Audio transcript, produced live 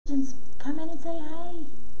questions, come in and say hey.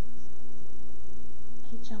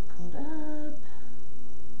 Get y'all pulled up.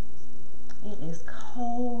 It is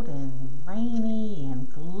cold and rainy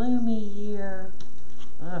and gloomy here.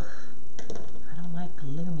 Ugh, I don't like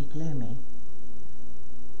gloomy.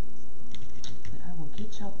 But I will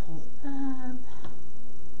get y'all pulled up.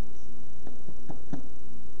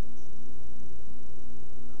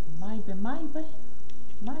 Maybe.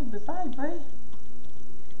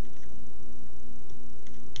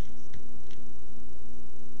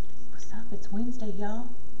 What's up? It's Wednesday, y'all.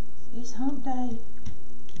 It's hump day.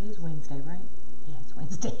 It is Wednesday, right? Yeah, it's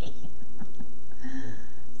Wednesday.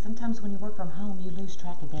 Sometimes when you work from home, you lose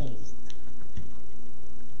track of days.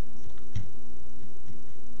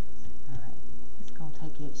 Alright, it's going to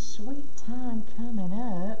take its sweet time coming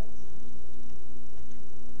up.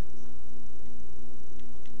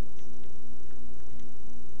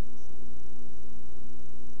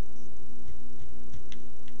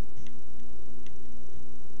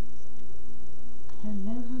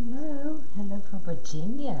 Hello from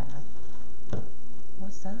Virginia.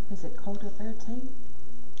 What's up? Is it cold up there too?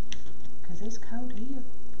 Because it's cold here.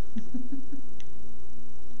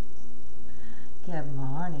 Good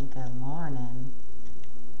morning.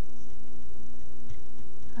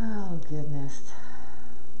 Oh, goodness.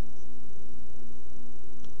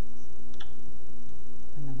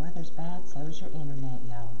 When the weather's bad, so is your internet,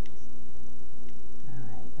 y'all.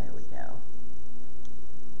 Alright, there we go.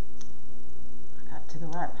 To the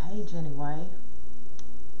right page anyway.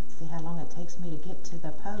 Let's see how long it takes me to get to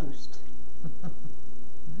the post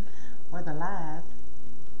or the live.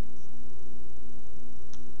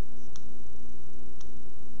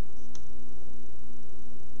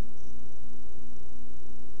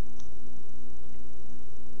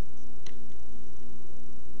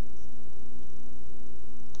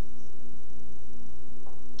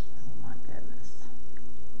 Oh my goodness.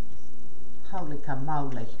 Holy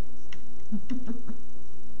camoly.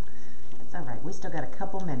 That's alright, we still got a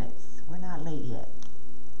couple minutes. We're not late yet.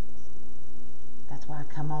 That's why I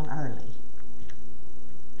come on early.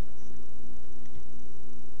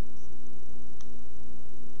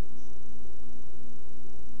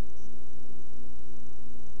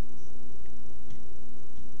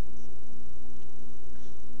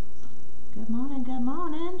 Good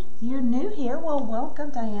morning. You're new here. Well,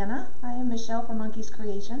 welcome, Diana. I am Michelle from Monkey's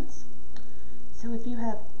Creations. So if you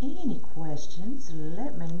have any questions,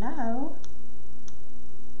 let me know.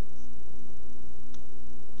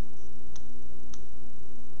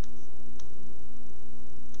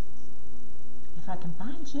 If I can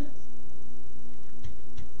find you.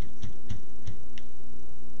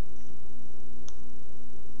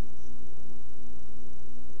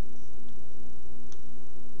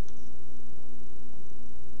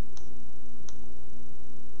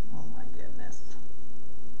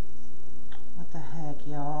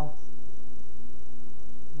 Y'all,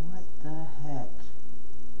 what the heck?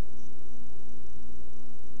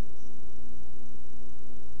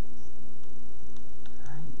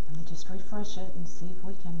 Alright, let me just refresh it and see if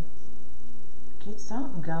we can get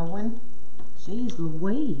something going. Jeez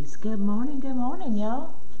Louise, good morning,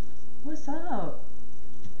 y'all. What's up?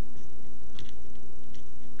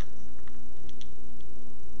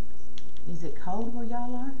 Is it cold where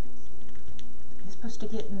y'all are? It's supposed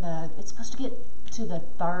to get to the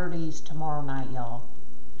 30s tomorrow night, y'all.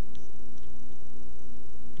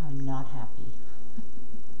 I'm not happy.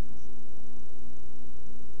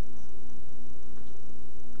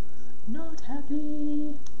 Not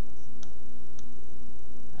happy.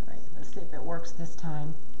 Alright, let's see if it works this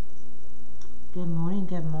time. Good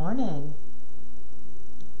morning.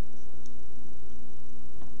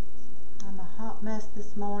 I'm a hot mess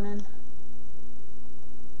this morning.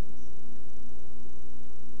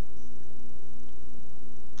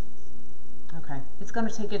 Okay, it's going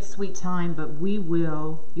to take its sweet time, but we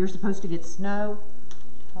will. You're supposed to get snow.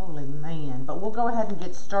 Holy man. But we'll go ahead and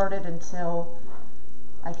get started until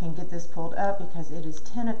I can get this pulled up because it is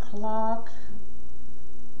 10 o'clock.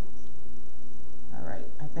 Alright,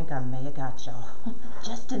 I think I may have got y'all.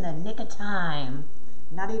 Just in the nick of time.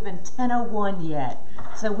 Not even 10:01 yet.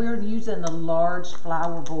 So we're using the large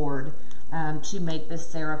flower board to make this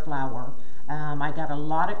Sara flower. I got a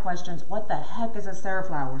lot of questions. What the heck is a Sara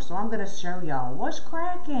flower? So I'm going to show y'all. What's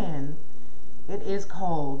cracking? It is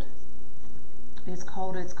cold. It's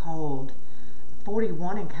cold.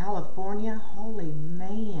 41 in California. Holy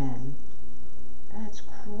man. That's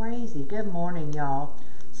crazy. Good morning, y'all.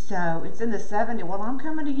 So it's in the 70s. Well, I'm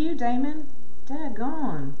coming to you, Damon.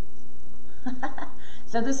 Daggone.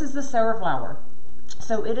 So this is the Sara flower.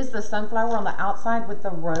 So it is the sunflower on the outside with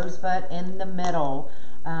the rosebud in the middle.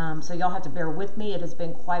 So y'all have to bear with me. It has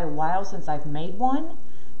been quite a while since I've made one.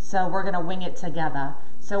 So we're gonna wing it together.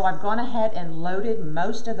 So I've gone ahead and loaded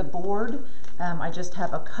most of the board. I just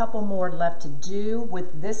have a couple more left to do.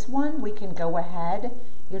 With this one, we can go ahead.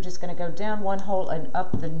 You're just gonna go down one hole and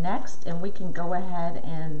up the next, and we can go ahead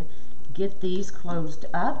and get these closed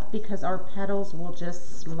up because our petals will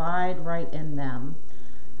just slide right in them.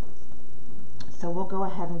 So we'll go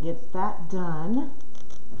ahead and get that done.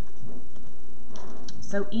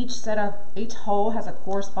 So each hole has a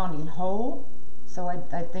corresponding hole. So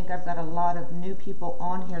I think I've got a lot of new people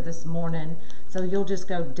on here this morning. So you'll just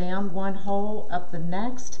go down one hole, up the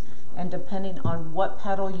next, and depending on what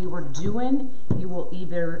petal you were doing, you will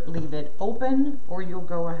either leave it open or you'll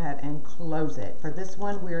go ahead and close it. For this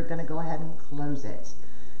one, we're gonna go ahead and close it.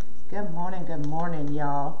 Good morning,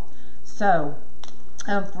 y'all. So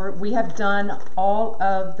we have done all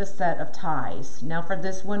of the set of ties. Now for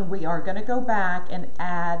this one, we are gonna go back and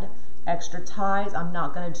add extra ties. I'm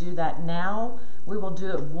not gonna do that now. We will do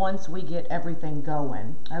it once we get everything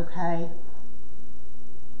going, okay?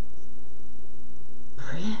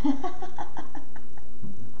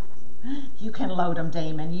 You can load them,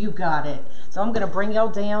 Damon, you got it. So I'm gonna bring y'all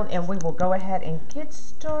down and we will go ahead and get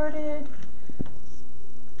started.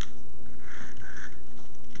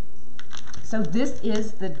 So this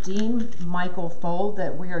is the Dean Michael fold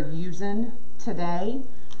that we are using today.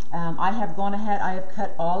 I have gone ahead, I have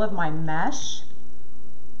cut all of my mesh.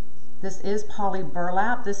 This is poly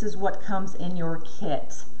burlap. This is what comes in your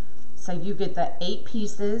kit. So you get the 8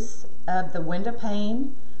 pieces of the window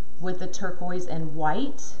pane with the turquoise and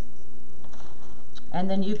white. And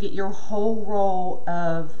then you get your whole roll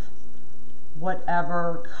of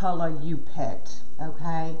whatever color you picked,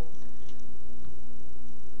 okay?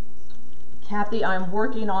 Kathy, I'm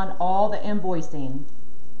working on all the invoicing.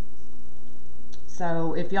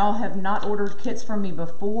 So if y'all have not ordered kits from me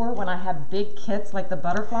before, when I have big kits like the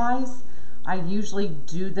butterflies, I usually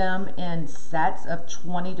do them in sets of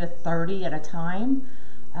 20 to 30 at a time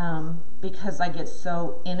because I get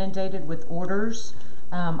so inundated with orders.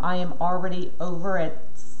 I am already over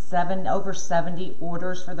 70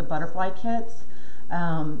 orders for the butterfly kits.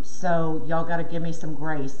 So y'all got to give me some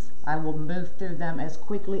grace. I will move through them as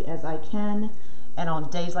quickly as I can. And on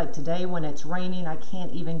days like today when it's raining, I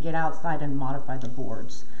can't even get outside and modify the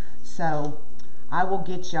boards. So I will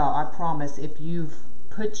get y'all, I promise. If you've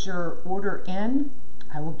put your order in,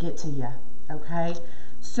 I will get to you, okay?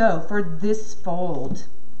 So for this fold,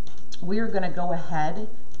 we are gonna go ahead.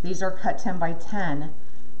 These are cut 10 by 10,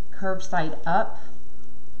 curved side up,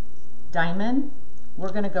 diamond.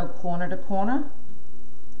 We're gonna go corner to corner,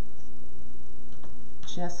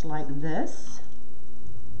 just like this.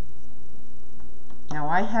 Now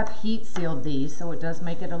I have heat sealed these, so it does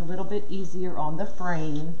make it a little bit easier on the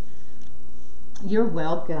frame. You're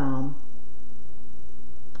welcome.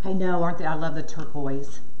 I know, aren't they? I love the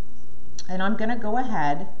turquoise. And I'm gonna go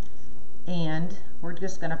ahead and we're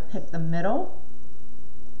just gonna pick the middle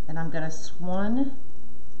and I'm gonna 1,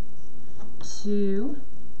 2,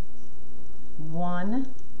 1,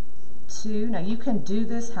 2. Now you can do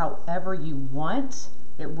this however you want.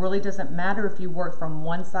 It really doesn't matter if you work from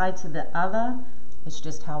one side to the other. It's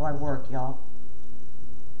just how I work, y'all.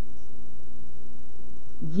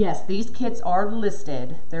 Yes, these kits are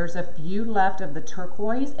listed. There's a few left of the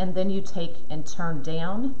turquoise, and then you take and turn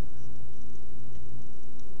down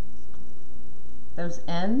those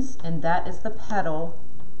ends, and that is the petal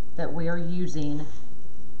that we are using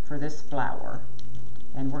for this flower.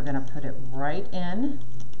 And we're gonna put it right in.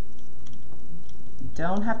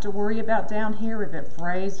 Don't have to worry about down here. If it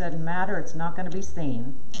frays, doesn't matter, it's not gonna be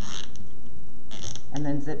seen. And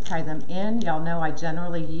then zip tie them in. Y'all know I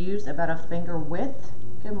generally use about a finger width.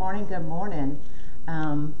 Good morning, good morning.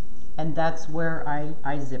 And that's where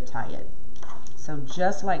I zip tie it. So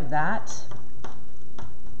just like that,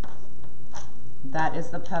 that is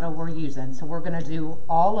the petal we're using. So we're gonna do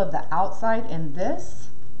all of the outside in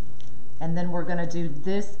this, and then we're gonna do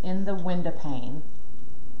this in the window pane.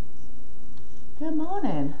 Good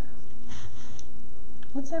morning.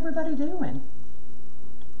 What's everybody doing?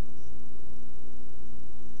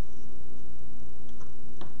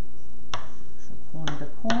 Corner to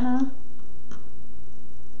corner.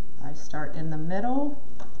 I start in the middle.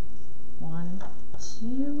 1,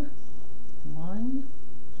 2, 1,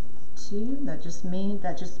 2. That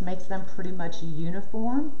just makes them pretty much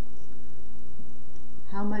uniform.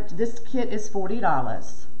 How much? This kit is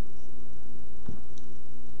 $40.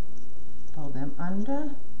 Pull them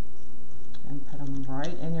under and put them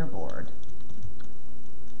right in your board.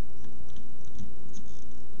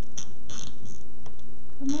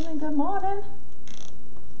 Good morning, good morning.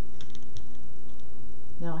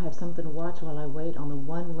 Now I have something to watch while I wait on the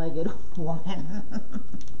one-legged woman.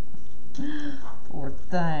 Poor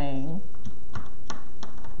thing.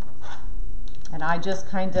 And I just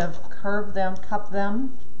kind of curve them, cup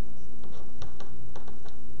them.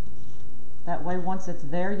 That way, once it's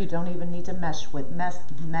there, you don't even need to mesh with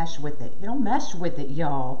it. You don't mesh with it,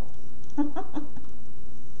 y'all.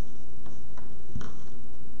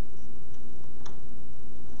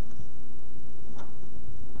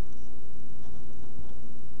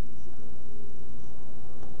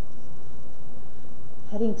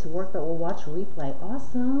 Heading to work, but we'll watch replay.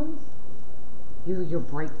 Awesome. Your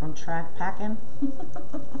break from track packing.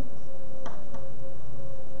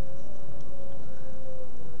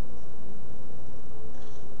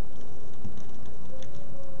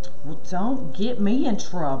 Well, don't get me in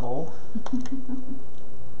trouble.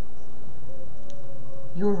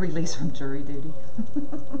 You were released from jury duty.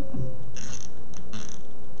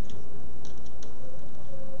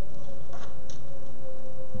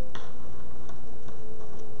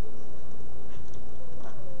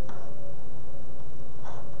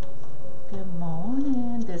 Good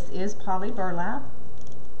morning. This is poly burlap.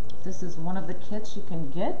 This is one of the kits you can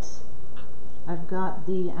get. I've got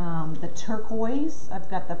the turquoise, I've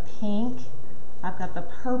got the pink, I've got the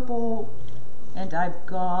purple, and I've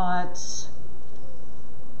got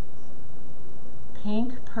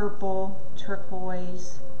pink, purple,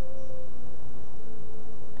 turquoise,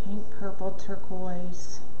 pink, purple,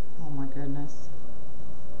 turquoise. Oh my goodness.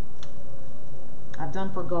 I've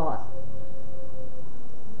done forgot.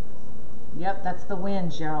 Yep, that's the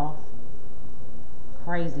winds, y'all.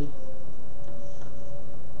 Crazy.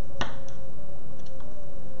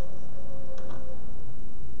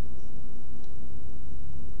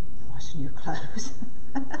 Washing your clothes.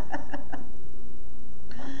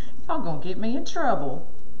 Y'all gonna get me in trouble.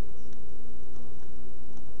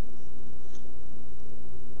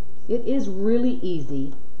 It is really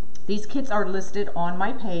easy. These kits are listed on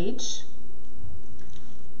my page.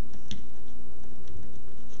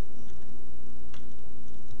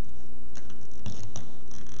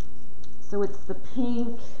 So it's the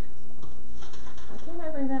pink, I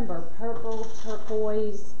can't remember, purple,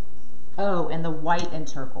 turquoise, oh, and the white and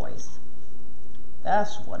turquoise.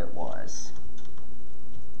 That's what it was.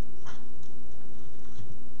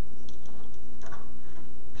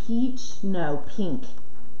 Peach, no, pink.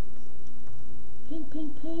 Pink,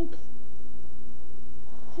 pink, pink.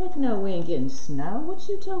 Heck no, we ain't getting snow. What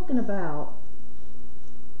you talking about?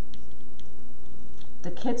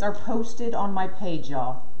 The kits are posted on my page,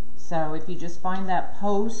 y'all. So if you just find that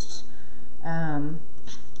post,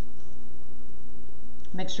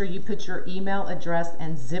 make sure you put your email address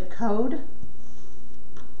and zip code,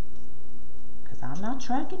 because I'm not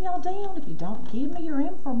tracking y'all down if you don't give me your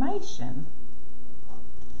information.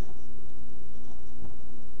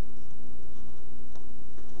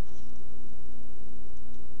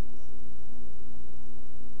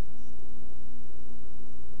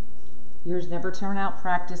 Yours never turn out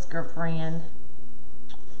practice, girlfriend.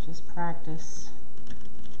 Just practice.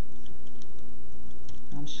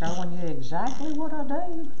 I'm showing you exactly what I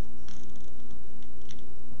do.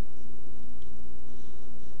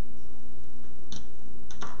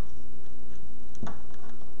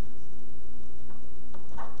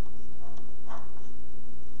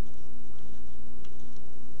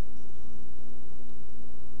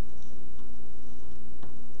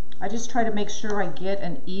 I just try to make sure I get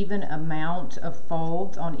an even amount of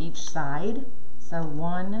folds on each side. So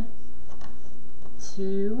 1,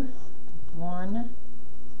 2, 1,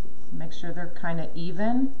 make sure they're kind of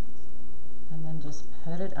even, and then just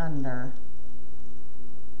put it under.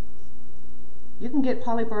 You can get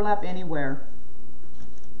poly burlap anywhere.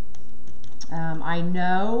 I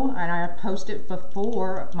know, and I posted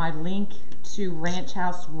before, my link to Ranch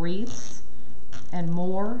House Wreaths and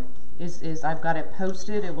more is I've got it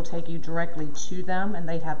posted. It will take you directly to them, and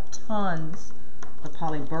they have tons of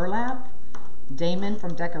poly burlap. Damon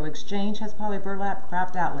from Deco Exchange has poly burlap.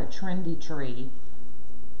 Craft Outlet, Trendy Tree.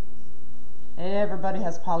 Everybody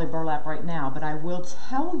has poly burlap right now, but I will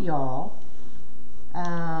tell y'all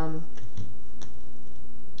that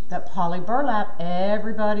poly burlap,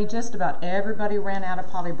 just about everybody ran out of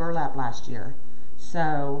poly burlap last year.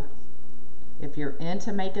 So if you're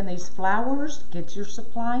into making these flowers, get your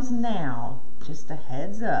supplies now. Just a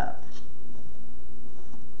heads up.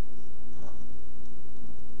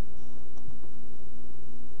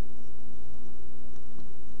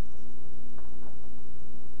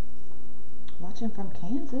 Watching from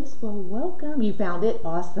Kansas. Well, welcome. You found it?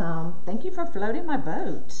 Awesome. Thank you for floating my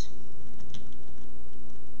boat.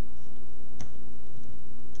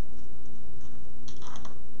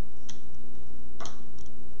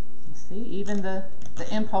 even the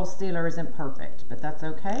impulse sealer isn't perfect, but that's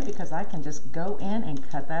okay because I can just go in and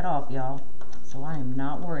cut that off, y'all. So I am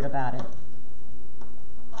not worried about it.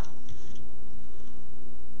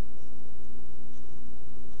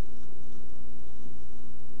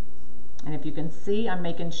 And if you can see, I'm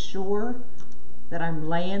making sure that I'm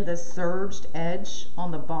laying the serged edge on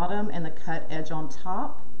the bottom and the cut edge on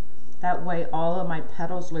top. That way all of my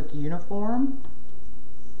petals look uniform.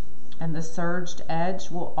 And the serged edge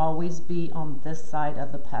will always be on this side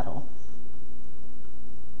of the petal.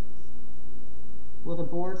 Will the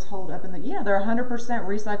boards hold up in the, yeah, they're 100%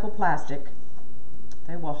 recycled plastic.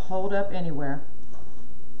 They will hold up anywhere.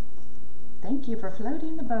 Thank you for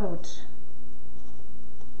floating the boat.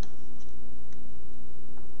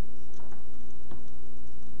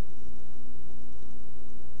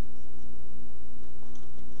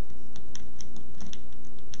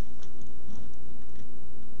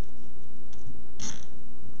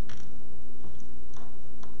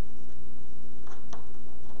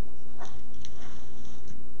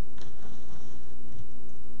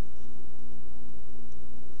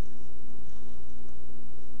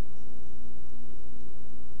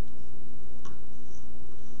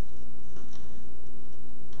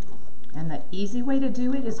 And the easy way to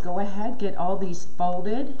do it is go ahead, get all these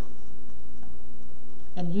folded,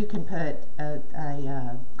 and you can put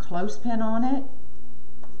a clothespin on it,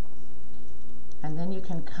 and then you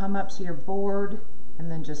can come up to your board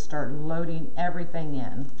and then just start loading everything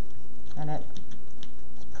in. And it's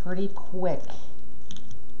pretty quick.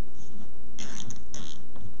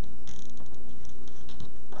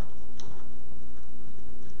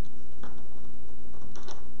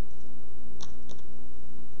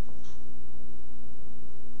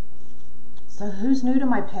 So who's new to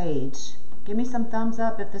my page? Give me some thumbs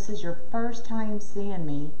up if this is your first time seeing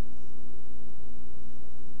me.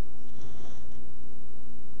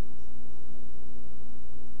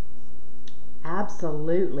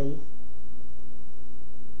 Absolutely.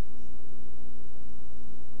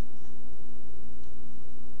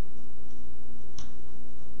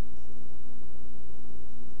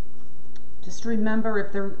 Just remember,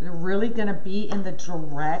 if they're really going to be in the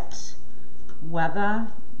direct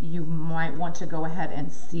weather, you might want to go ahead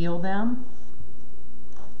and seal them.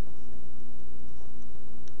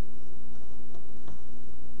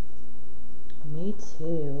 Me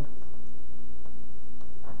too.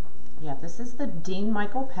 Yeah, this is the Dean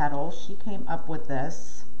Michael petal. She came up with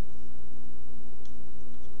this.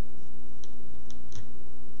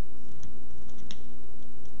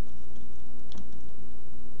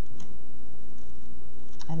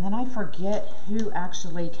 And then I forget who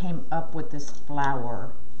actually came up with this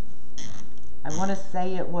flower. I want to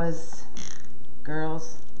say it was,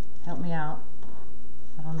 girls, help me out.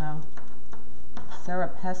 I don't know. Sara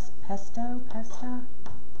Pesta?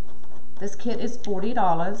 This kit is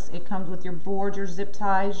 $40. It comes with your board, your zip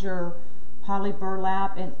ties, your poly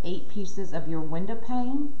burlap, and 8 pieces of your window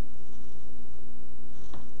pane.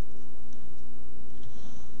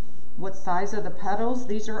 What size are the petals?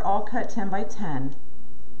 These are all cut 10 by 10.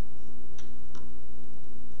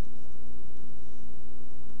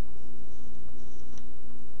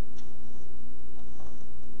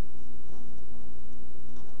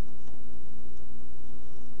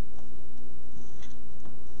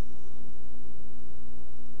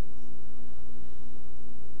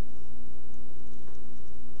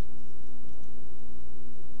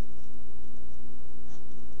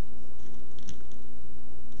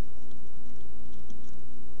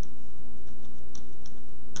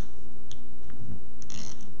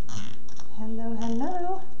 Hello,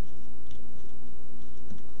 hello.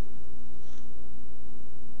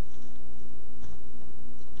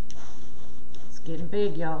 It's getting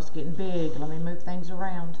big, y'all. It's getting big. Let me move things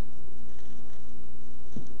around.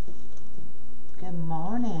 Good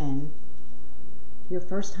morning. Your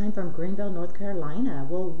first time from Greenville, North Carolina.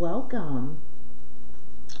 Well, welcome.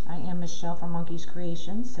 I am Michelle from Monkey's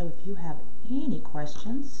Creations, so if you have any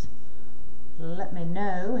questions, let me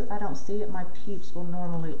know. If I don't see it, my peeps will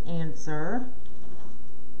normally answer.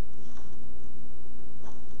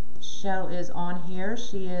 Michelle is on here.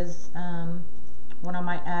 She is one of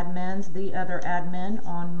my admins, the other admin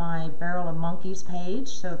on my Barrel of Monkeys page.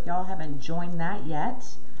 So if y'all haven't joined that yet,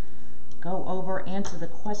 go over, answer the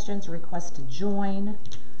questions, request to join.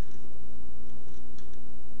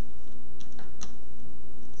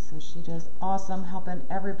 So she does awesome helping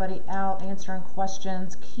everybody out, answering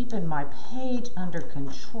questions, keeping my page under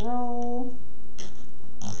control.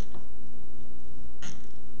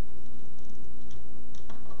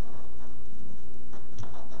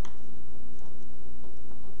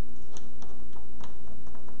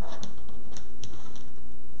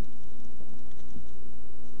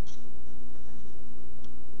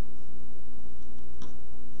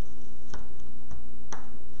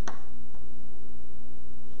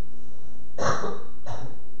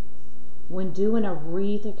 doing a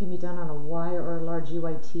wreath, it can be done on a wire or a large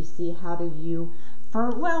UITC. How do you,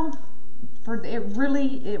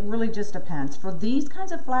 it really just depends. For these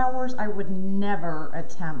kinds of flowers, I would never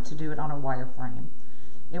attempt to do it on a wire frame.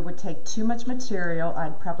 It would take too much material.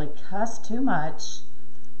 I'd probably cuss too much.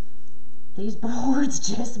 These boards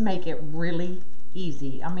just make it really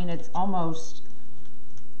easy. I mean, it's almost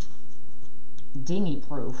dinghy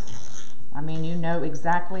proof. I mean, you know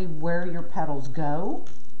exactly where your petals go,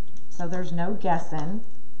 so there's no guessing.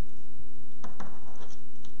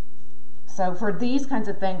 So for these kinds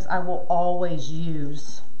of things, I will always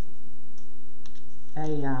use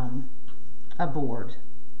a board.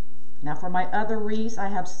 Now for my other wreaths, I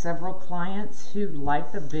have several clients who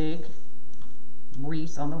like the big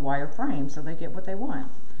wreaths on the wire frame, so they get what they want.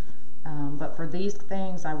 But for these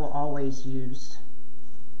things, I will always use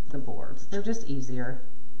the boards. They're just easier.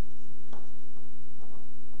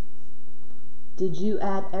 Did you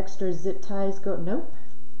add extra zip ties? Nope.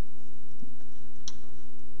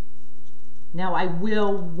 Now I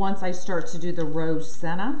will, once I start to do the rose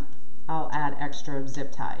senna, I'll add extra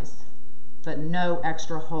zip ties, but no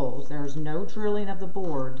extra holes. There's no drilling of the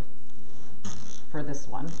board for this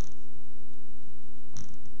one.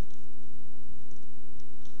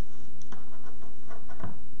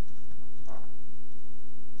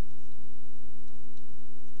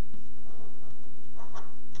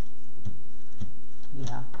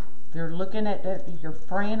 Yeah, if you're looking at it, if you're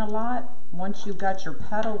fraying a lot, once you've got your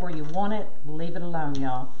petal where you want it, leave it alone,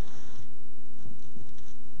 y'all.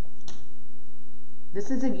 This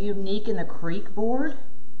is a unique in the creek board.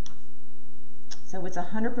 So it's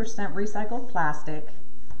 100% recycled plastic.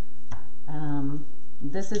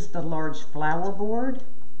 This is the large flower board.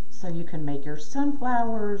 So you can make your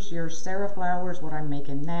sunflowers, your Sara flowers, what I'm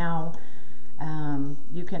making now.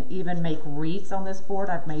 You can even make wreaths on this board.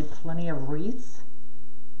 I've made plenty of wreaths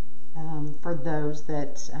for those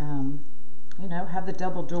that you know, have the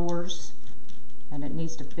double doors and it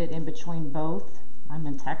needs to fit in between both. I'm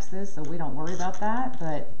in Texas, so we don't worry about that,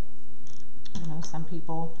 but you know, some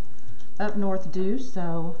people up north do,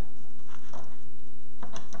 so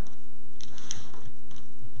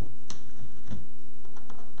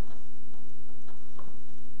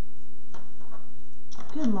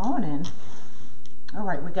good morning. All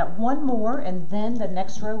right, we got one more, and then the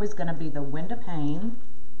next row is going to be the window pane.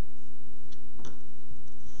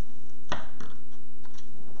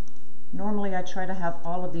 Normally I try to have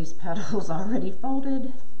all of these petals already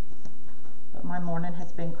folded, but my morning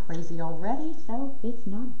has been crazy already, so it's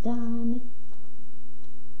not done.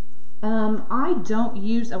 I don't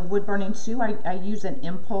use a wood burning tool. I use an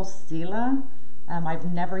impulse sealer.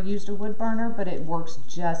 I've never used a wood burner, but it works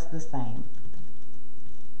just the same.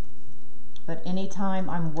 But anytime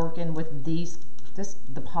I'm working with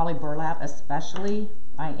the poly burlap especially,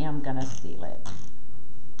 I am gonna seal it,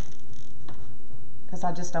 because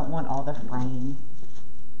I just don't want all the fraying.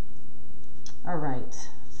 All right,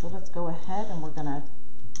 so let's go ahead and we're gonna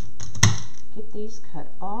get these cut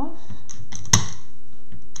off.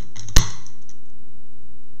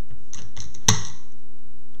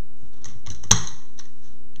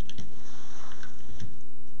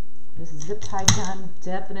 This zip tie gun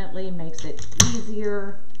definitely makes it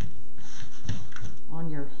easier on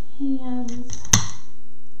your hands.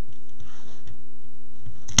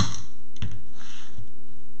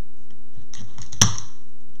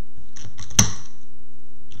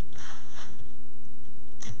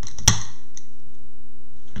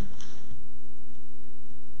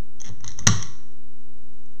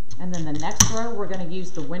 And then the next row, we're going to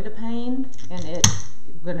use the window pane, and it's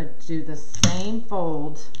going to do the same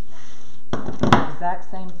fold,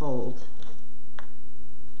 exact same fold,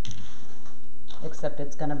 except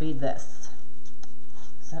it's going to be this.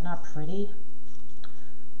 Is that not pretty?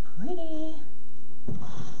 Pretty.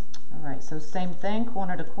 All right, so same thing,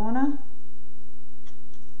 corner to corner.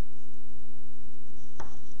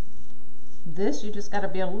 This, you just got to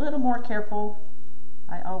be a little more careful.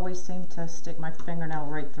 I always seem to stick my fingernail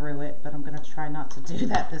right through it, but I'm going to try not to do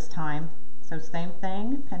that this time. So same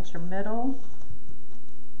thing, pinch your middle.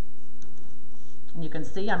 And you can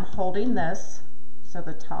see I'm holding this so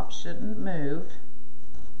the top shouldn't move.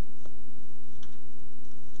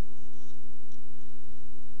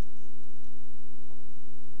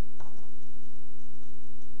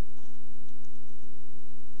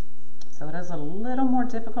 So it is a little more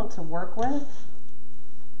difficult to work with,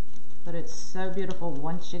 but it's so beautiful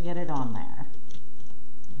once you get it on there.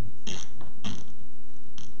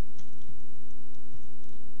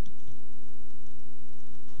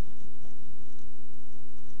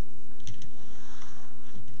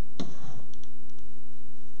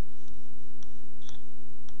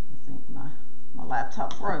 I think my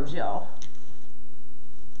laptop froze, y'all.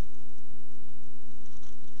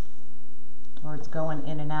 Or it's going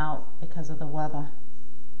in and out because of the weather.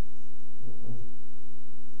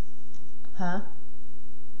 Huh?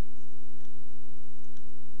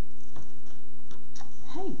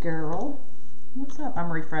 Hey girl, what's up?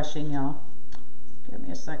 I'm refreshing, y'all. Give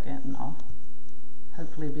me a second and I'll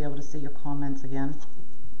hopefully be able to see your comments again.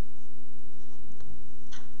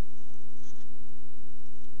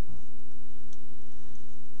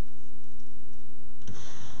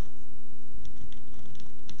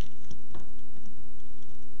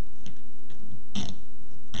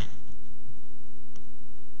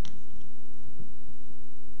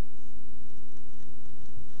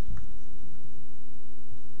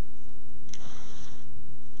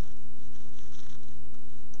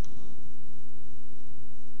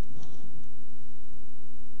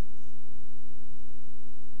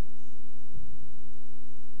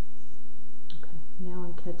 Now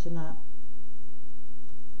I'm catching up.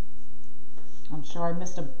 I'm sure I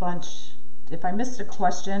missed a bunch. If I missed a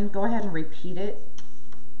question, go ahead and repeat it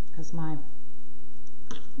because my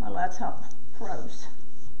laptop froze.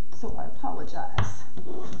 So I apologize.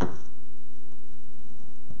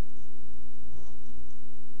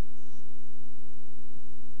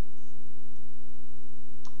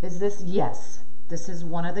 Is this? Yes. This is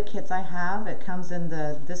one of the kits I have. It comes in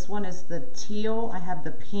this one is the teal. I have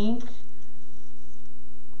the pink.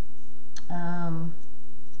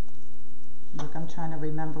 Look, I'm trying to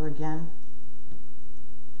remember again.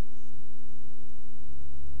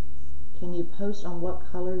 Can you post on what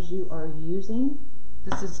colors you are using?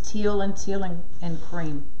 This is teal and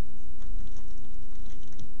cream.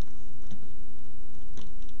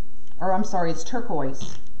 Or I'm sorry, it's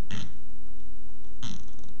turquoise.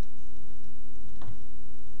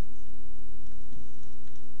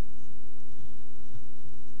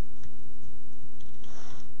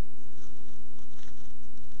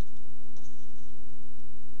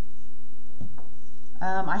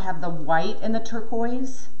 I have the white and the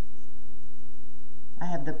turquoise. I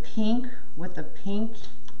have the pink with the pink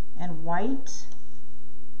and white.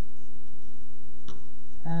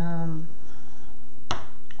 I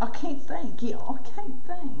can't think, y'all. I can't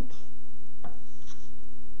think.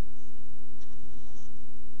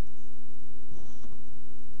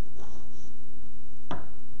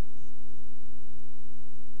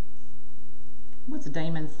 What's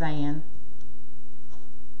Damon saying?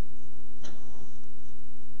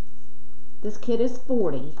 This kit is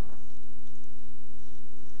 40.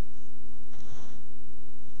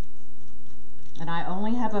 And I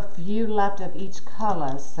only have a few left of each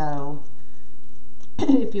color, so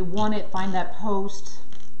if you want it, find that post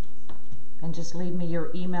and just leave me your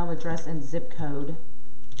email address and zip code.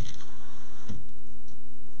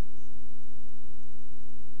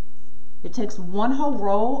 It takes one whole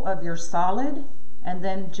roll of your solid and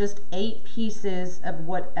then just 8 pieces of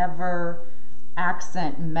whatever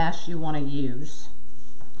accent mesh you want to use.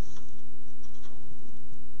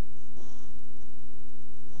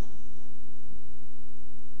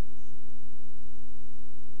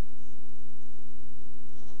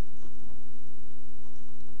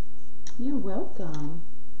 You're welcome.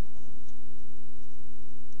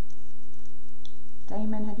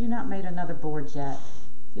 Damon, have you not made another board yet?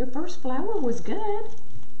 Your first flower was good.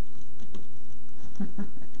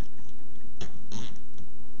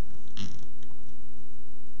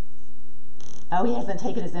 Oh, he hasn't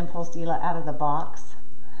taken his impulse dealer out of the box.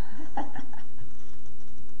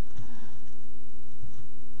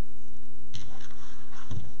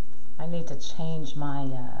 I need to change my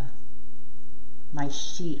my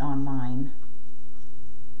sheet on mine.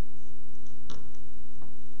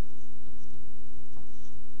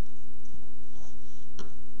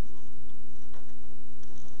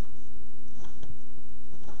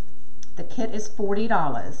 The kit is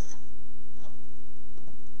 $40.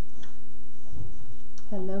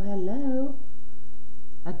 Hello, hello.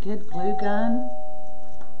 A good glue gun.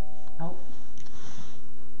 Oh,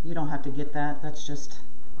 you don't have to get that. That's just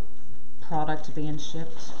product being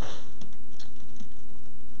shipped.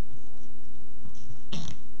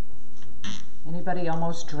 Anybody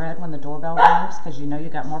almost dread when the doorbell rings because you know you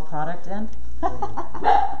got more product in?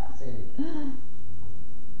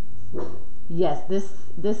 Yes,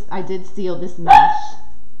 this I did seal this mesh.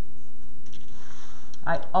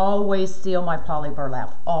 I always seal my poly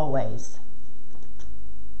burlap, always.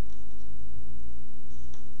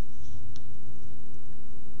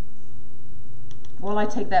 Well, I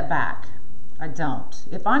take that back. I don't.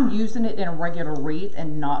 If I'm using it in a regular wreath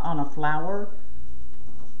and not on a flower,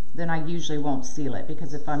 then I usually won't seal it,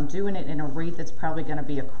 because if I'm doing it in a wreath, it's probably going to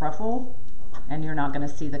be a cruffle and you're not going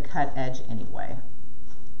to see the cut edge anyway.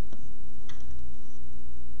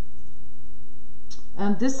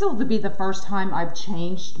 This will be the first time I've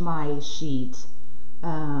changed my sheet.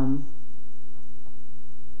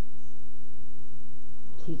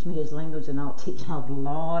 Teach me his language and I'll teach. Oh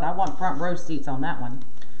Lord, I want front row seats on that one.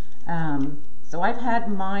 So I've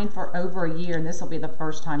had mine for over a year, and this will be the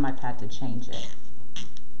first time I've had to change it.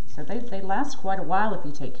 So they last quite a while if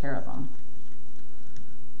you take care of them.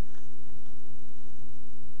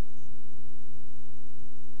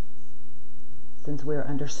 Since we're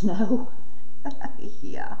under snow.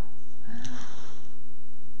 Yeah.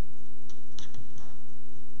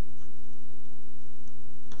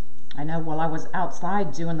 I know, well, I was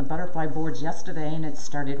outside doing the butterfly boards yesterday and it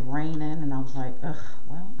started raining and I was like, ugh,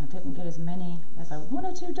 well, I didn't get as many as I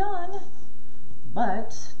wanted to done.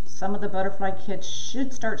 But some of the butterfly kits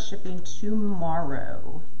should start shipping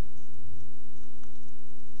tomorrow.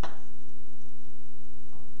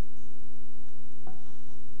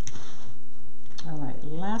 All right,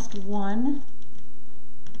 last one.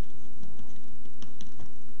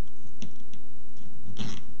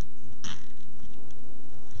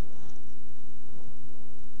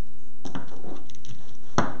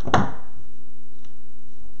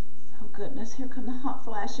 Oh goodness, here come the hot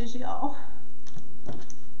flashes, y'all.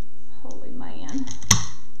 Holy man.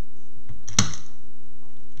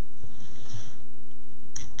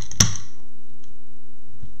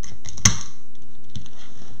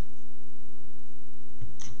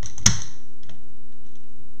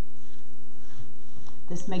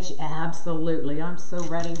 This makes you absolutely, I'm so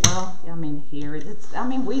ready. Well, I mean, here,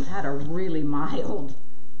 we've had a really mild,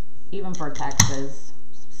 even for Texas,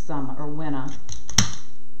 summer or winter.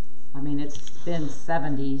 I mean, it's been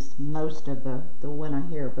 70s most of the winter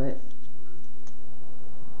here, but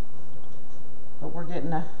we're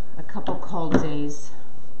getting a couple cold days.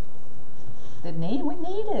 We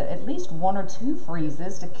need at least 1 or 2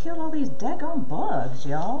 freezes to kill all these daggone bugs,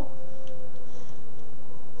 y'all.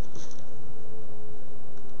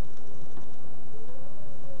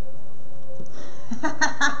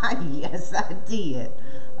 Yes, I did.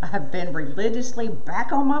 I've been religiously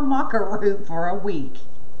back on my maca route for a week.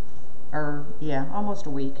 Yeah, almost a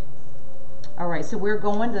week. All right, so we're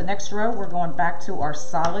going to the next row. We're going back to our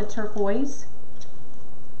solid turquoise.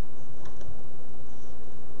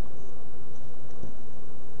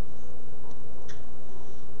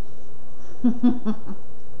 You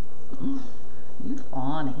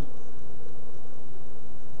funny.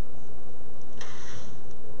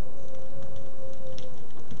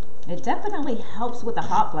 It definitely helps with the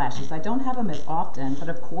hot flashes. I don't have them as often, but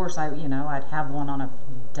of course I'd have one on a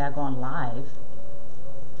daggone live.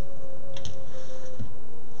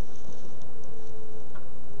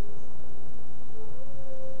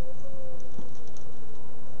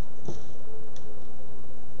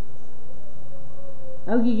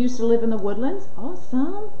 Oh, you used to live in the Woodlands?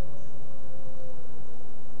 Awesome.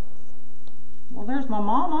 Well, there's my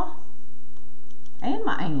mama and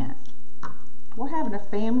my aunt. We're having a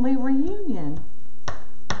family reunion.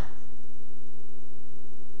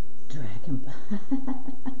 Dragon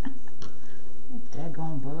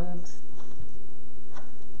daggone bugs.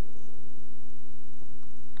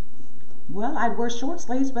 Well, I'd wear short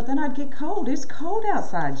sleeves, but then I'd get cold. It's cold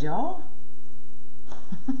outside, y'all.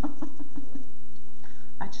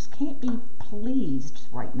 I just can't be pleased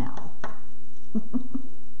right now.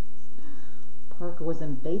 Parker was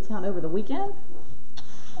in Baytown over the weekend.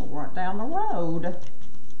 Right down the road.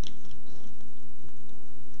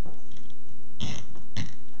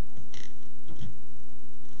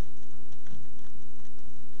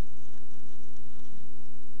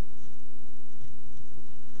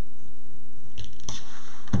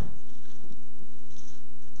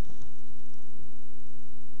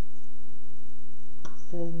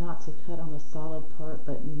 Says not to cut on the solid part,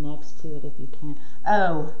 but next to it if you can.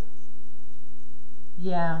 Oh,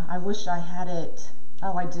 yeah, I wish I had it.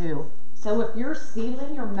 Oh, I do. So if you're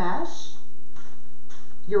sealing your mesh,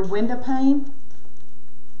 your window pane,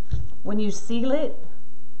 when you seal it,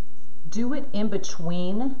 do it in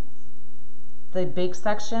between the big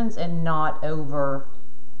sections and not over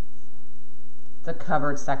the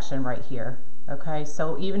covered section right here. Okay,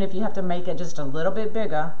 so even if you have to make it just a little bit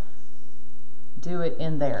bigger, do it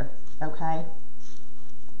in there. Okay.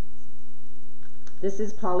 This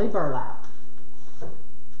is poly burlap.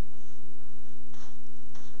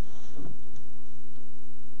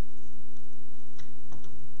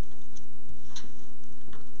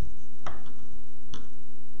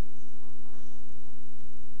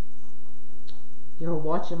 You're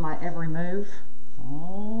watching my every move.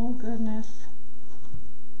 Oh, goodness.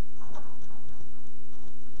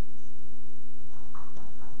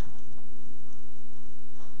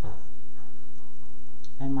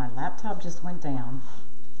 And my laptop just went down.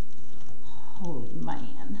 Holy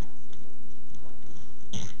man.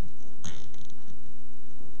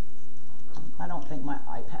 I don't think my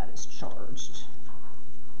iPad is charged.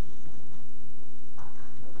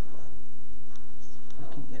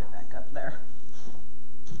 We can get it back up there.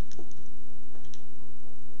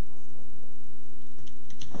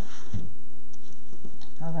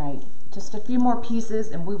 All right, just a few more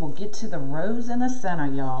pieces and we will get to the rose in the center,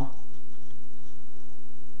 y'all.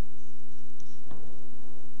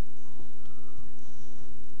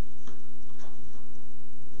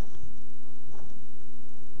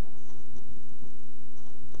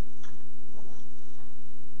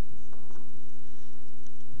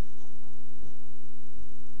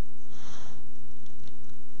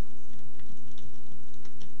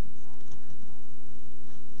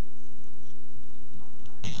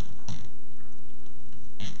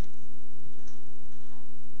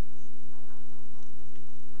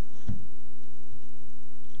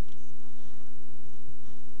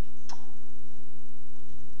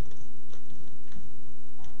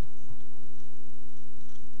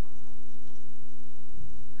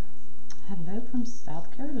 Hello from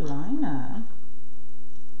South Carolina.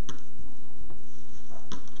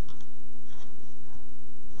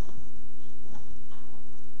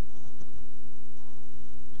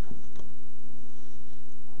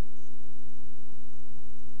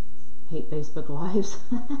 Hate Facebook Lives.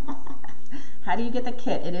 How do you get the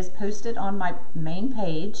kit? It is posted on my main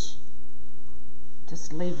page.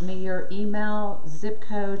 Just leave me your email, zip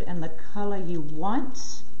code, and the color you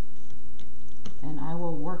want, and I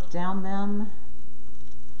will work down them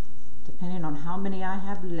depending on how many I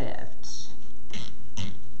have left.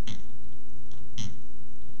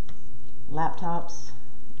 Laptops,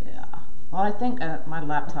 yeah. Well, I think my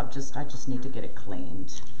laptop I just need to get it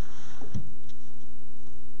cleaned.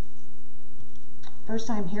 First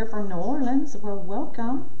time here from New Orleans, well,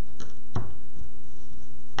 welcome.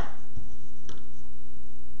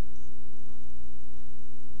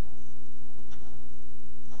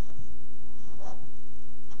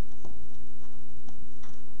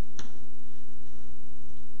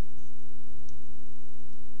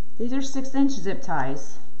 These are 6-inch zip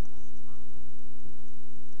ties.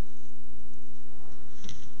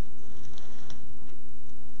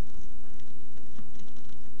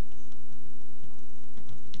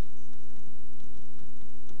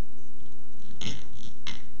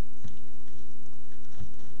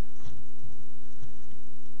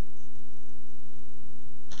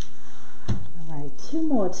 All right, two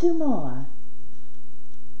more.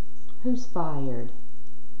 Who's fired?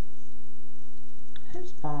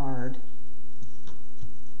 Who's fired?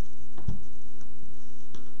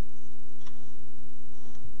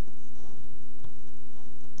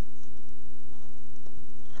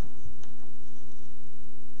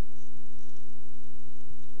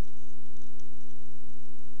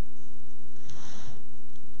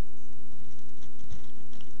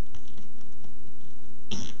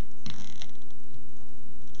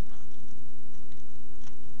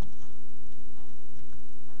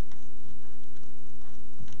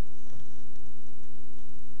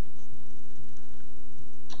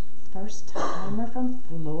 First timer from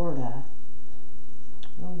Florida.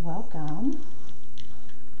 Well, welcome.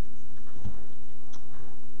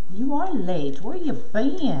 You are late. Where you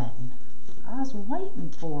been? I was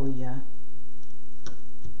waiting for you.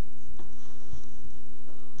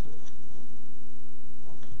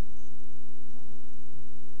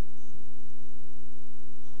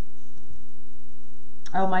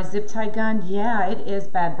 Oh, my zip tie gun? Yeah, it is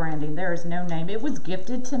bad branding. There is no name. It was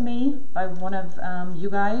gifted to me by one of you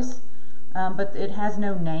guys, but it has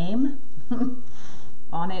no name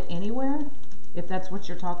on it anywhere, if that's what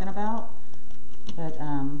you're talking about. But,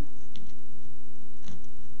 I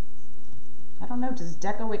don't know. Does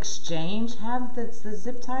Deco Exchange have the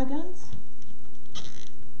zip tie guns?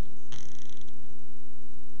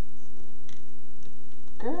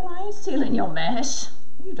 Girl, I ain't stealing your mesh.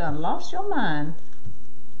 You done lost your mind.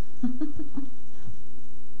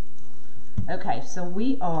 Okay, so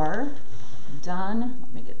we are done.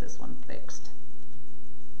 Let me get this one fixed.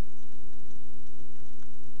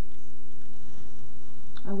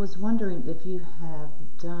 I was wondering if you have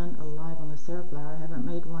done a live on the Sara flower. I haven't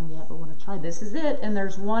made one yet, but want to try. This is it, and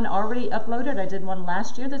there's one already uploaded. I did one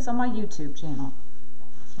last year that's on my YouTube channel.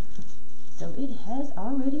 So it has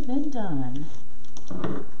already been done.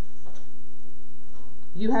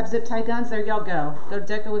 You have zip tie guns? There y'all go. Go to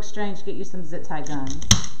Deco Exchange, get you some zip tie guns.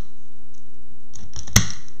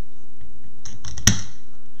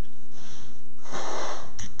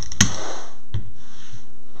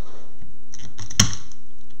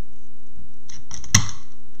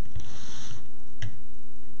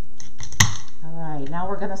 Now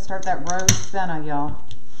we're gonna start that rose senna, y'all.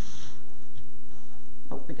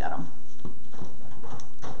 Oh, we got them.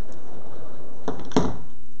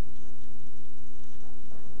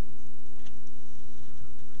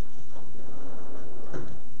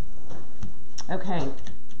 Okay,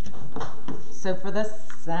 so for the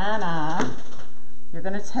senna, you're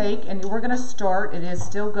gonna take, and we're gonna start, it is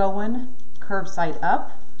still going curved side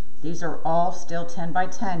up. These are all still 10 by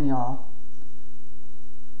 10, y'all.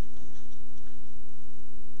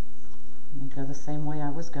 Let me go the same way I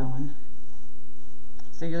was going.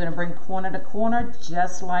 So you're gonna bring corner to corner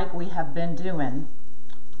just like we have been doing.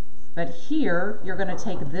 But here, you're gonna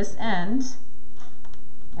take this end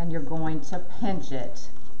and you're going to pinch it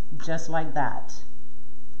just like that,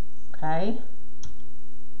 okay?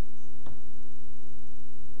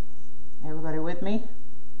 Everybody with me?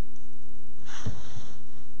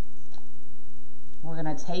 We're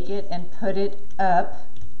gonna take it and put it up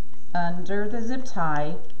under the zip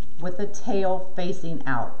tie with the tail facing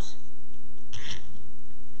out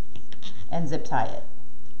and zip tie it,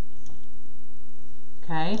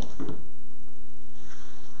 okay?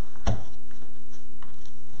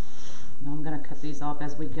 Now I'm gonna cut these off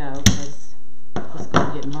as we go because it's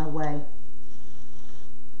gonna get in my way.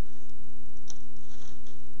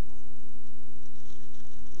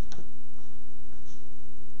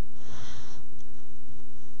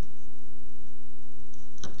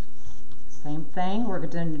 Same thing, we're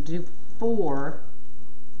going to do 4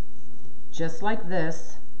 just like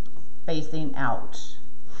this, facing out.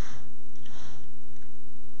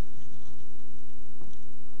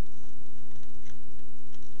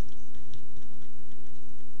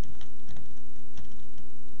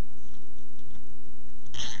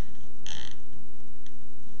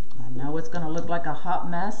 I know it's going to look like a hot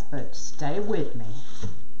mess, but stay with me.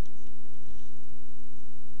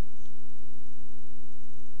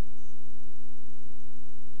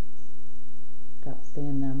 Stop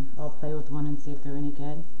seeing them. I'll play with one and see if they're any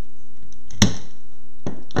good.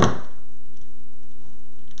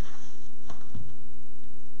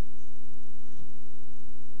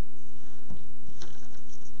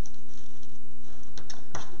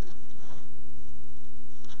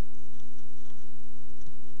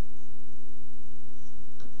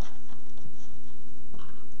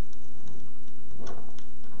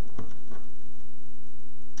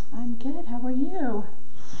 I'm good. How are you?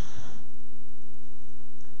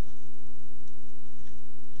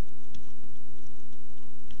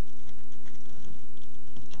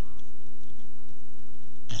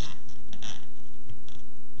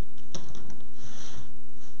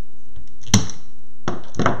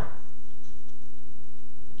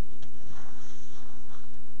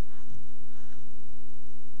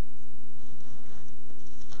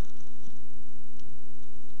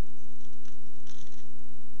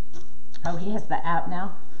 Oh, he has the app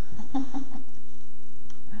now?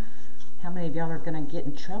 How many of y'all are going to get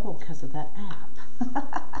in trouble because of that app?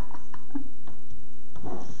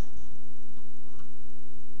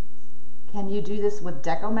 Can you do this with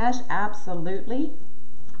decomesh? Absolutely.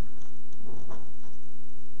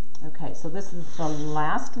 Okay, so this is the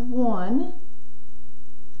last one.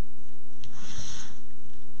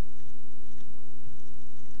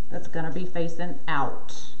 That's going to be facing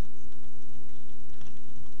out.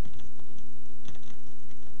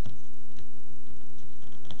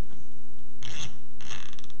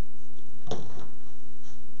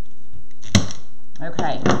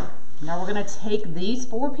 Okay, now we're going to take these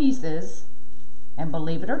 4 pieces, and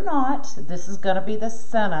believe it or not, this is going to be the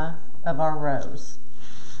center of our rose.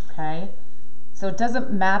 Okay, so it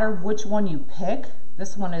doesn't matter which one you pick.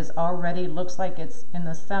 This one is already, looks like it's in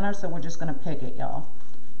the center, so we're just going to pick it, y'all.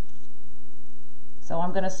 So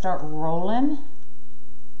I'm going to start rolling.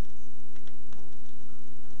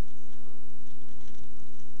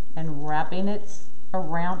 And wrapping it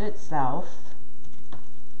around itself.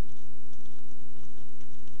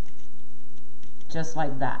 Just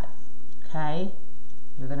like that, okay?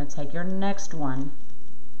 You're gonna take your next one,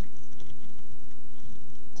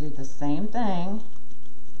 do the same thing,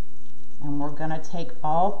 and we're gonna take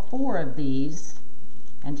all 4 of these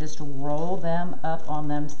and just roll them up on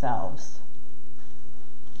themselves.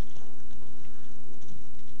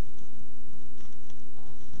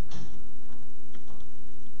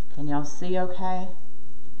 Can y'all see okay?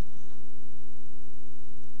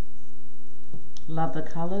 Love the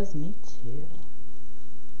colors, me too.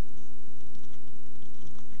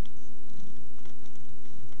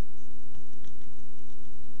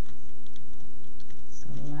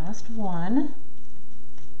 Last one.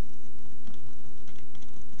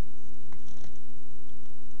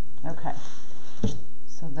 Okay,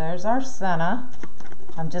 so there's our center.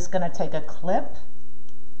 I'm just going to take a clip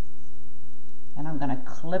And I'm going to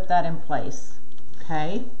clip that in place,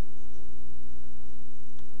 okay?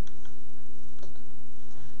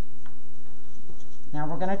 Now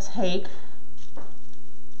we're going to take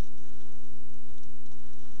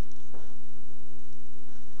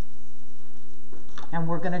and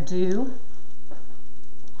we're going to do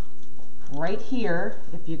right here,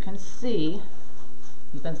 if you can see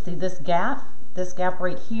this gap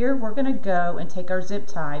right here. We're going to go and take our zip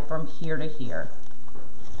tie from here to here.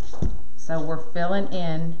 So we're filling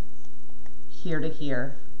in here to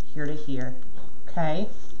here, here to here, okay?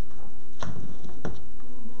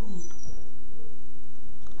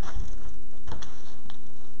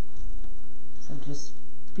 So just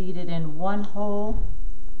feed it in one hole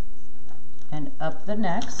and up the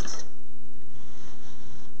next.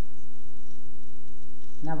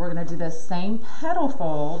 Now we're going to do the same petal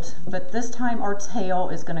fold, but this time our tail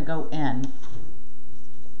is going to go in.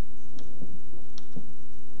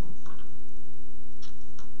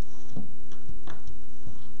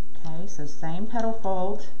 Okay, so same petal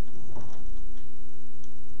fold.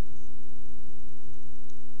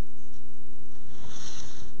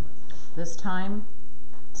 This time,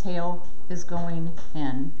 tail is going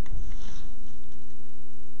in.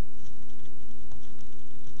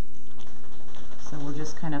 So we're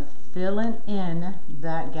just kind of filling in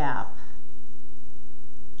that gap.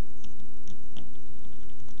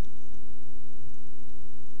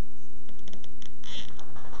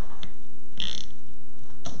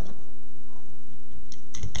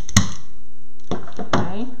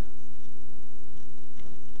 Okay.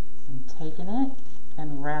 And taking it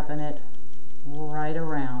and wrapping it right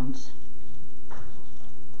around.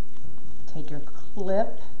 Take your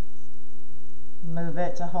clip, move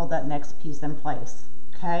it to hold that next piece in place.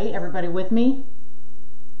 Okay, everybody with me?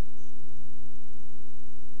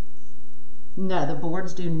 No, the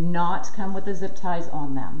boards do not come with the zip ties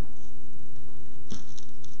on them.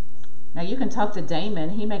 Now you can talk to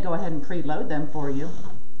Damon. He may go ahead and preload them for you.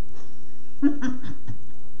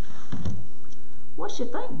 What you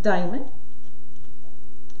think, Damon?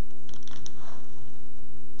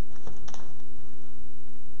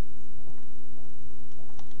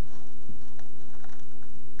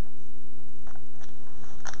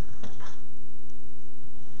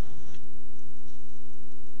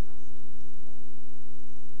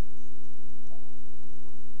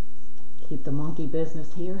 Keep the monkey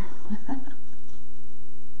business here.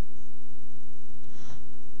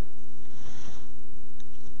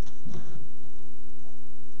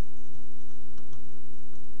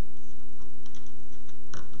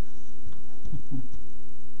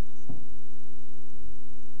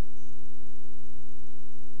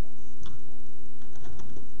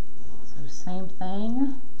 So same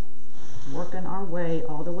thing, working our way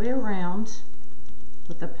all the way around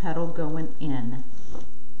with the petal going in.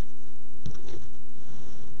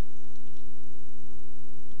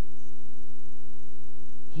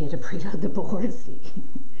 He had to preload the boards.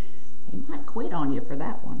 He might quit on you for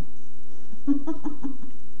that one.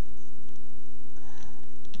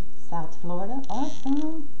 South Florida,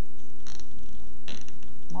 awesome.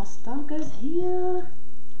 Las Vegas here.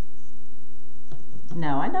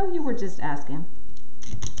 No, I know you were just asking.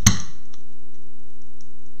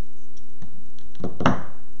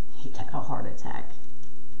 He'd have a heart attack.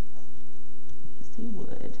 Yes, he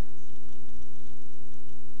would.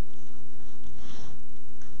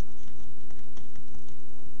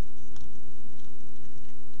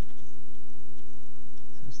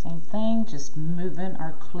 Same thing, just moving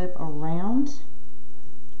our clip around.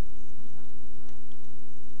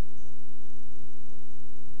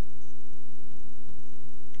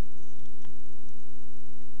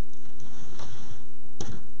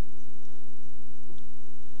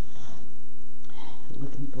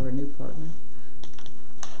 Looking for a new partner.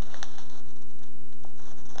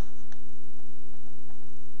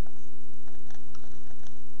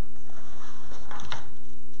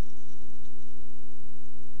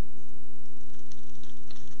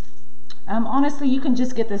 Honestly, you can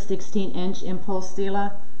just get the 16-inch impulse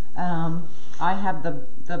stila. I have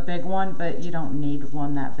the big one, but you don't need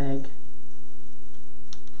one that big.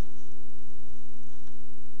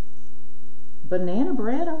 Banana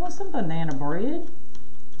bread? I want some banana bread.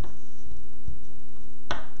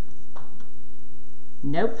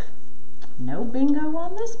 Nope. No bingo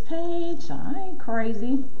on this page. I ain't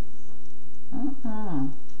crazy.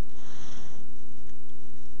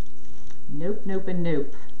 Nope, nope, and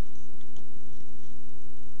nope.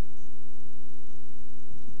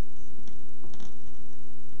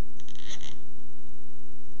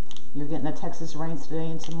 You're getting the Texas rains today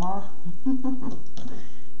and tomorrow.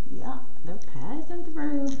 Yeah, they're passing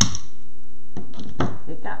through.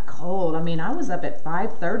 It got cold. I mean, I was up at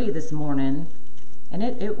 5:30 this morning and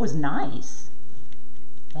it was nice.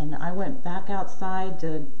 And I went back outside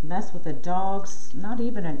to mess with the dogs, not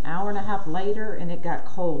even an hour and a half later, and it got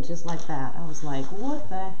cold just like that. I was like, what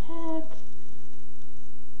the heck?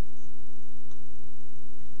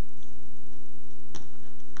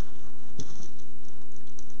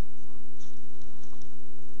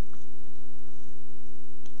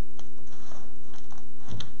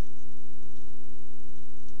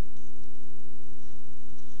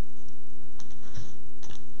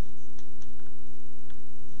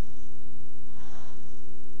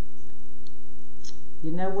 You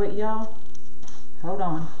know what, y'all? Hold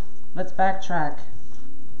on. Let's backtrack.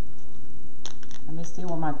 Let me see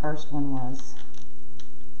where my first one was.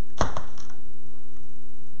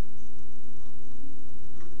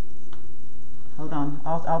 Hold on.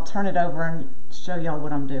 I'll turn it over and show y'all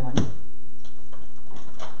what I'm doing.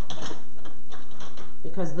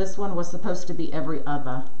 Because this one was supposed to be every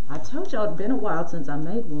other. I told y'all it'd been a while since I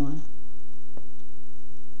made one.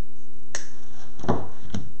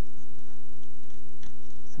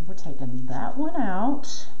 We're taking that one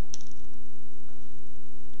out.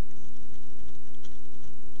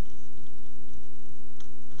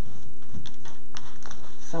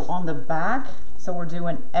 So on the back, so we're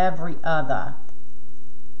doing every other.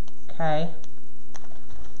 Okay.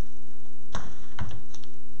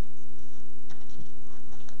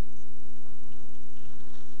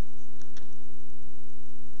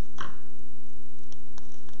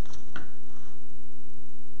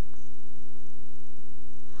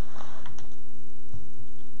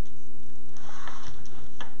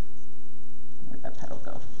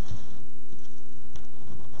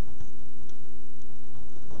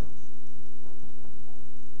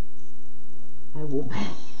 I will pay.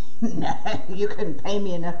 No, you couldn't pay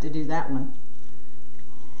me enough to do that one.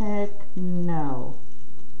 Heck no.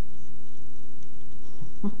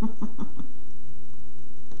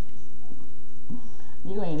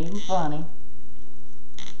 You ain't even funny.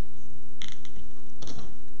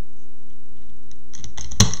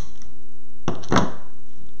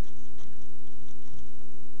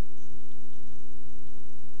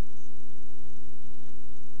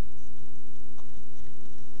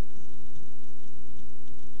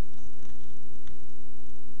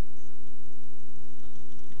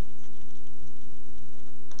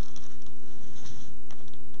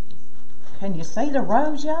 Can you see the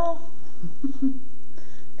rose, y'all? Can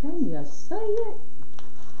you see it?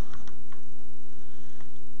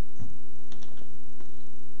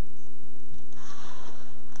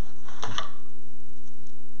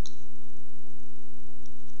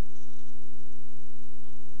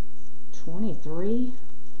 $23.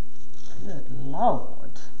 Good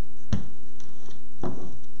Lord. No,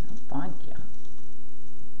 thank you.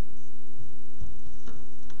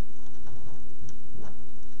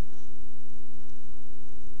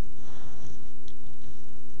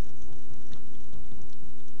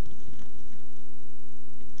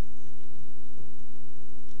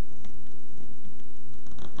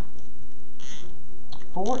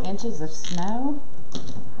 Four inches of snow?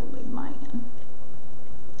 Holy man.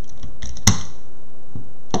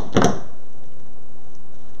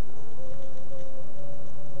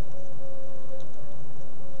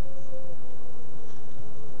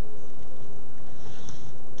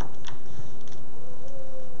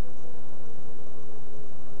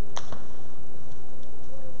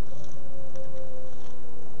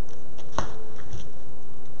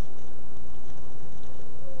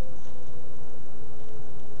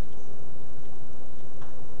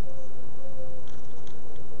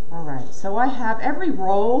 So I have every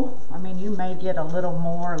roll, I mean, you may get a little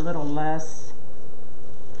more, a little less.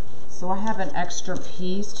 So I have an extra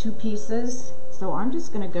piece, 2 pieces. So I'm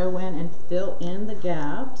just going to go in and fill in the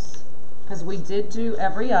gaps because we did do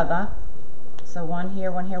every other. So one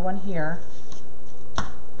here, one here, one here.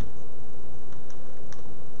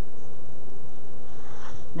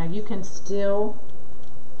 Now you can still,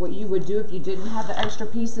 what you would do if you didn't have the extra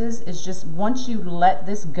pieces is just once you let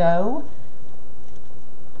this go,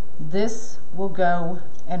 this will go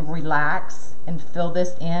and relax and fill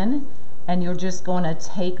this in, and you're just going to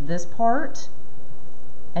take this part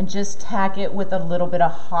and just tack it with a little bit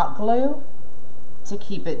of hot glue to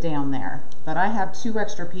keep it down there. But I have 2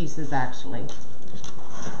 extra pieces actually.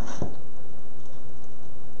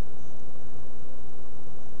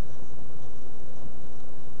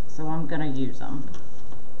 So I'm going to use them.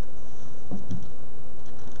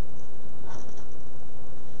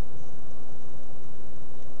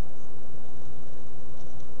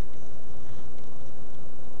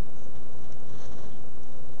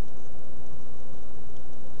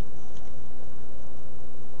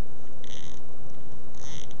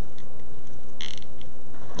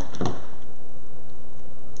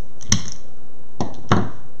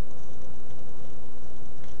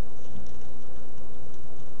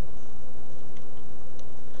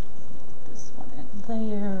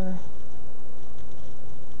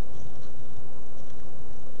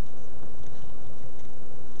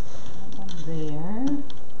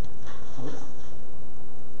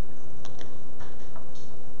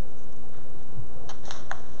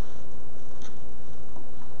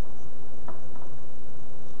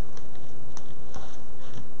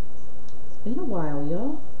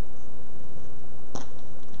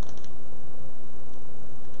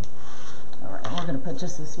 put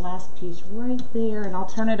just this last piece right there, and I'll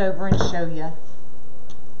turn it over and show you.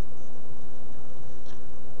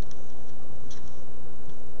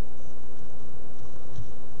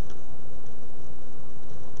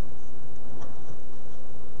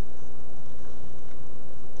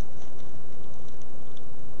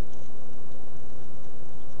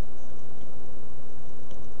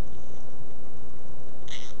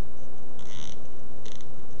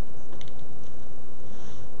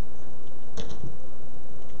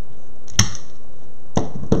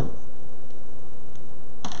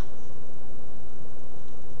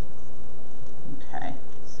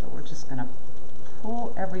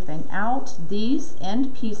 Everything out. These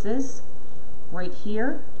end pieces right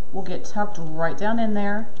here will get tucked right down in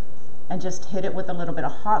there, and just hit it with a little bit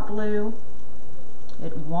of hot glue.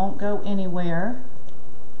 It won't go anywhere.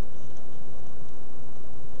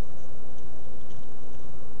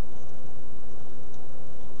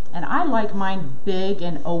 And I like mine big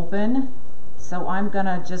and open, so I'm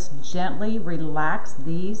gonna just gently relax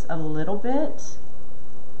these a little bit.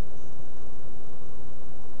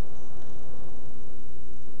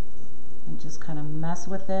 Just kind of mess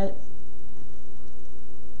with it,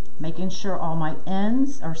 making sure all my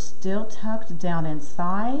ends are still tucked down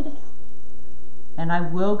inside. And I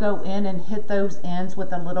will go in and hit those ends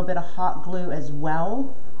with a little bit of hot glue as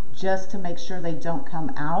well, just to make sure they don't come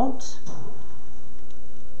out.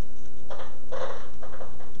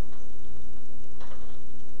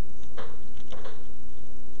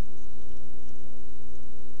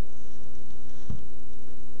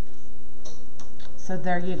 So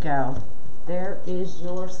there you go. There is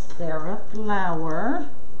your Sara flower.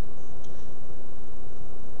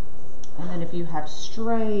 And then if you have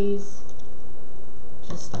strays,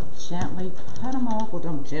 just gently cut them off. Well,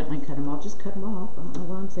 don't gently cut them off, just cut them off. I don't know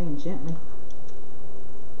why I'm saying gently.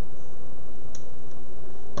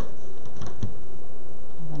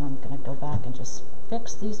 And then I'm going to go back and just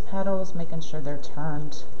fix these petals, making sure they're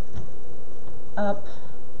turned up.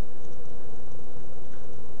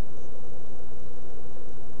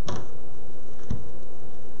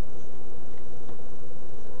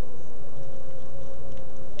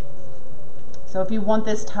 So if you want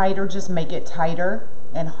this tighter, just make it tighter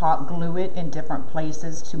and hot glue it in different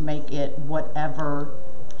places to make it whatever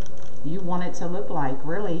you want it to look like,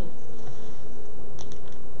 really.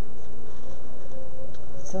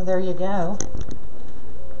 So there you go.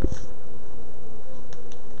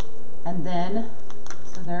 And then,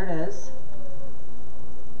 so there it is.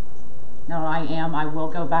 Now I will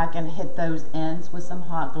go back and hit those ends with some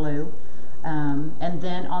hot glue. And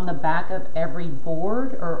then on the back of every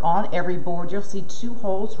board, or on every board, you'll see two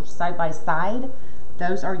holes side by side.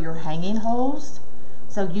 Those are your hanging holes.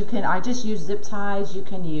 So you can, I just use zip ties, you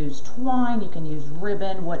can use twine, you can use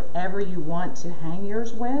ribbon, whatever you want to hang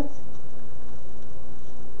yours with.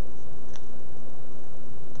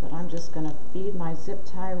 But I'm just going to feed my zip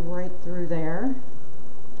tie right through there.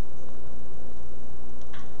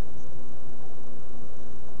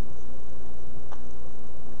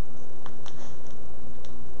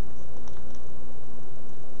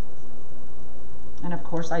 And of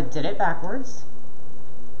course I did it backwards.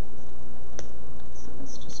 So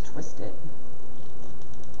let's just twist it.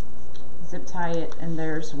 Zip tie it, and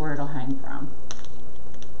there's where it'll hang from.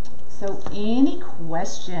 So any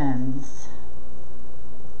questions?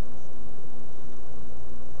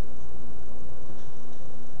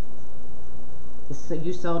 So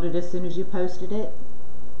you sold it as soon as you posted it?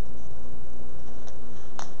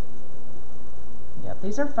 Yep,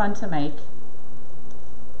 these are fun to make.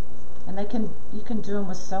 And you can do them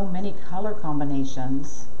with so many color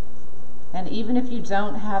combinations. And even if you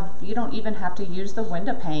don't even have to use the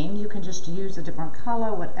window pane. You can just use a different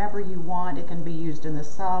color, whatever you want. It can be used in the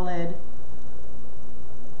solid.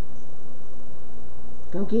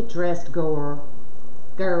 Go get dressed, girl.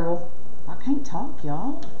 I can't talk,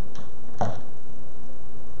 y'all.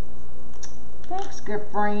 Thanks, good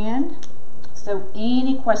friend. So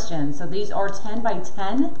any questions? So these are 10 by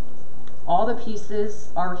 10. All the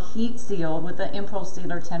pieces are heat sealed with the impulse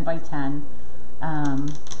sealer 10 by 10.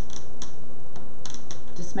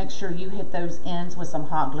 Just make sure you hit those ends with some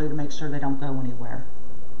hot glue to make sure they don't go anywhere.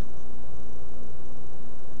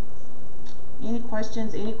 Any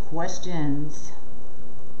questions? Any questions?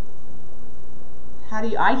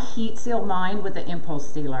 I heat seal mine with the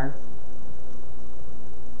impulse sealer.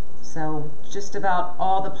 So just about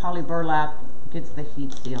all the poly burlap gets the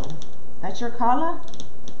heat seal. That's your collar?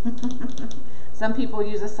 Some people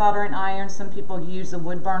use a soldering iron, some people use a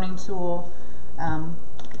wood burning tool,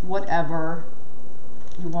 whatever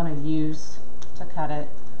you want to use to cut it.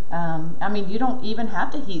 I mean, you don't even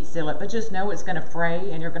have to heat seal it, but just know it's going to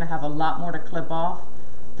fray and you're going to have a lot more to clip off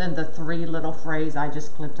than the 3 little frays I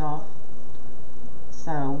just clipped off.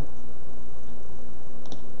 So,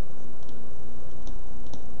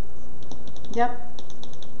 yep,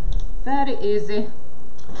 very easy.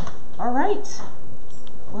 All right.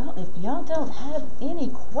 Well, if y'all don't have any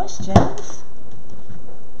questions,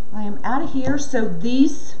 I am out of here. So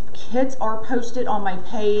these kits are posted on my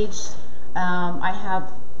page. I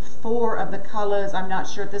have 4 of the colors. I'm not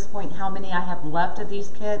sure at this point how many I have left of these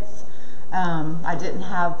kits. I didn't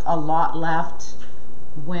have a lot left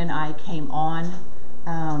when I came on.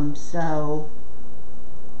 So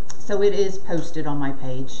it is posted on my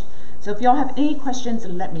page. So if y'all have any questions,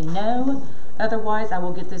 let me know. Otherwise, I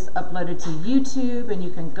will get this uploaded to YouTube, and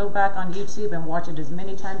you can go back on YouTube and watch it as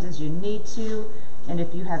many times as you need to. And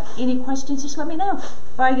if you have any questions, just let me know.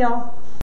 Bye, y'all.